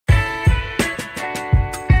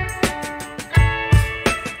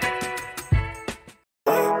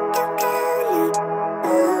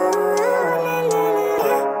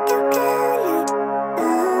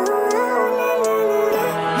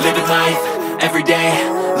every day,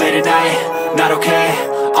 late at night, not okay.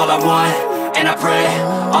 All I want, and I pray,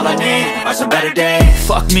 all I need are some better days.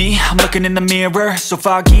 Fuck me, I'm looking in the mirror, so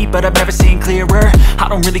foggy, but I've never seen clearer. I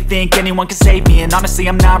don't really think anyone can save me, and honestly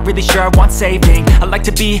I'm not really sure I want saving. I like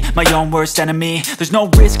to be my own worst enemy. There's no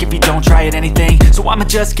risk if you don't try at anything, so I'ma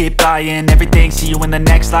just keep buying everything. See you in the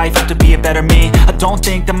next life, have to be a better me. I don't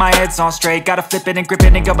think that my head's on straight, gotta flip it and grip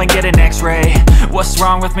it and go and get an x-ray. What's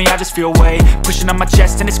wrong with me? I just feel weight pushing on my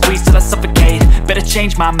chest and it squeezes till I suffocate. Better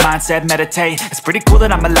change my mindset, meditate. It's pretty cool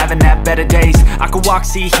that I'm alive and have better days. I could walk,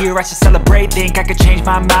 see, hear, I should celebrate. Think I could change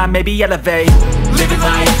my mind, maybe elevate. Living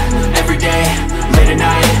life, every day, late at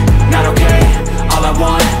night, not okay. All I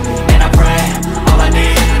want, and I pray, all I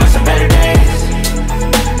need are some better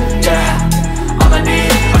days. Yeah, all I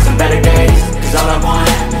need are some better days. Cause all I want,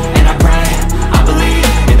 and I pray, I believe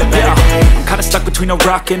in the better days. I'm kinda stuck between a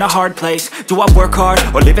rock and a hard place. Do I work hard,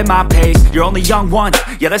 or live at my pace? You're only young once,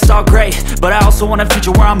 yeah that's all great, but I also want a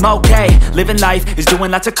future where I'm okay. Living life is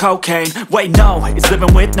doing lots of cocaine. Wait no, it's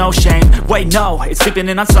living with no shame. Wait no, it's sleeping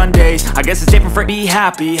in on Sundays. I guess it's different for be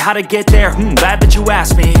happy. How to get there? Glad that you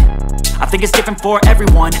asked me. I think it's different for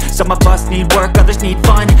everyone. Some of us need work, others need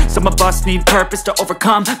fun. Some of us need purpose to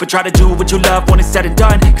overcome. But try to do what you love when it's said and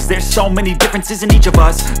done. Cause there's so many differences in each of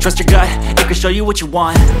us. Trust your gut, it can show you what you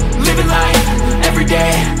want. Living life, every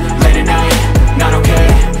day, late at night, not okay.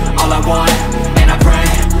 All I want, and I pray,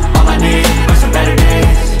 all I need are some better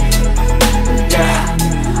days.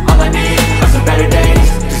 Yeah, all I need are some better days.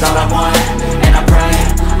 Cause all I want, and I pray,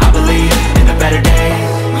 I believe in the better days.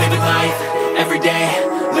 Living life, every day,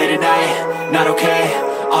 late at night, not okay.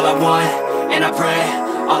 All I want, and I pray,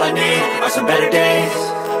 all I need are some better days.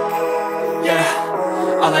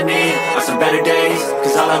 Yeah, all I need are some better days.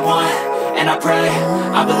 Cause all I want, and I pray,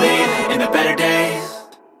 I believe in the better days.